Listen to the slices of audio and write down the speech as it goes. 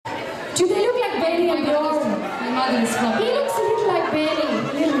Benny and Bjorn. My mother is from. He looks a little like Benny,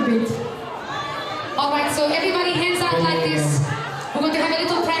 a little bit. Alright, so everybody hands out like this. We're going to have a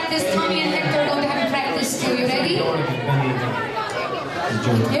little practice. Tommy and Hector are going to have a practice too. You ready?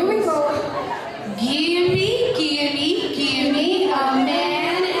 Here we go. Give me a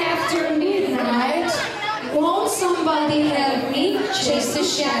man after midnight. Won't somebody help me chase the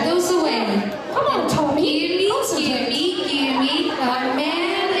shadows away? Come on, Tommy. Give me a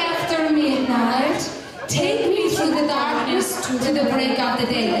man after midnight. Take me through the darkness to the break of the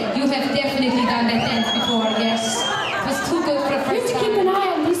day. You have definitely done that dance before, yes. It was too good for a You first have to time. keep an eye